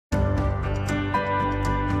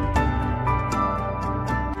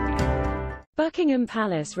Buckingham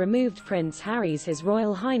Palace removed Prince Harry's His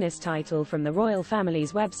Royal Highness title from the royal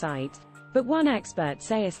family's website, but one expert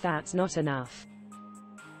says that's not enough.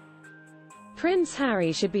 Prince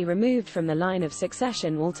Harry should be removed from the line of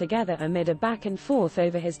succession altogether amid a back and forth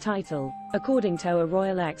over his title, according to a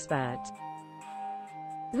royal expert.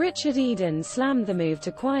 Richard Eden slammed the move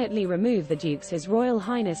to quietly remove the Duke's His Royal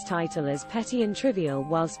Highness title as petty and trivial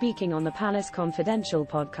while speaking on the Palace Confidential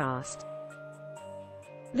podcast.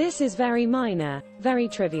 "This is very minor, very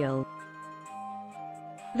trivial.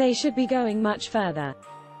 They should be going much further.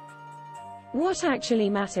 What actually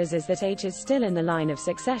matters is that H is still in the line of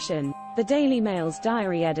succession," the Daily Mail's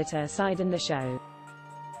diary editor sighed in the show.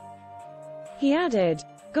 He added,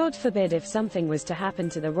 "God forbid if something was to happen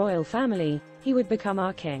to the royal family, he would become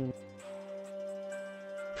our king."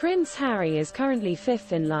 Prince Harry is currently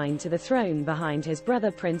fifth in line to the throne behind his brother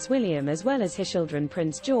Prince William as well as his children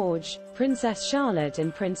Prince George, Princess Charlotte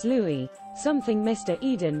and Prince Louis, something Mr.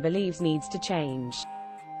 Eden believes needs to change.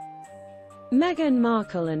 Meghan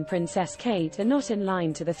Markle and Princess Kate are not in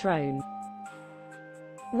line to the throne.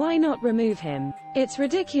 Why not remove him? It's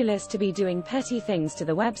ridiculous to be doing petty things to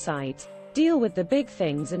the website. Deal with the big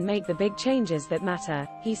things and make the big changes that matter,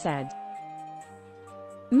 he said.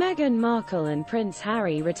 Meghan Markle and Prince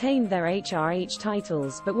Harry retained their HRH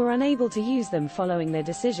titles but were unable to use them following their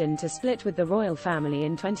decision to split with the royal family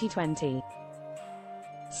in 2020.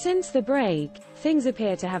 Since the break, things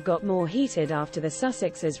appear to have got more heated after the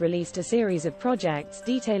Sussexes released a series of projects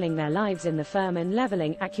detailing their lives in the firm and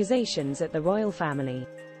levelling accusations at the royal family.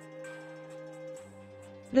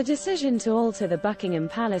 The decision to alter the Buckingham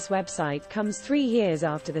Palace website comes 3 years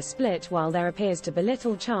after the split, while there appears to be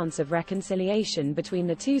little chance of reconciliation between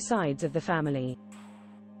the two sides of the family.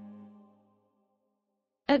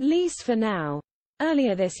 At least for now.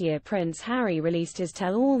 Earlier this year Prince Harry released his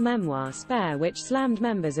tell-all memoir Spare, which slammed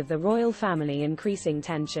members of the royal family, increasing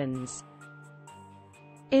tensions.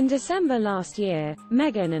 In December last year,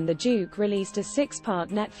 Meghan and the Duke released a 6-part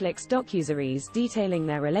Netflix docuseries detailing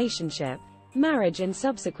their relationship, marriage and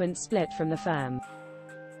subsequent split from the firm.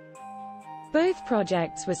 Both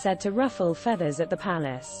projects were said to ruffle feathers at the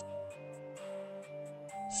palace.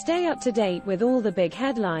 Stay up to date with all the big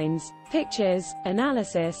headlines, pictures,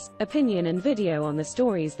 analysis, opinion and video on the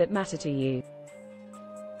stories that matter to you.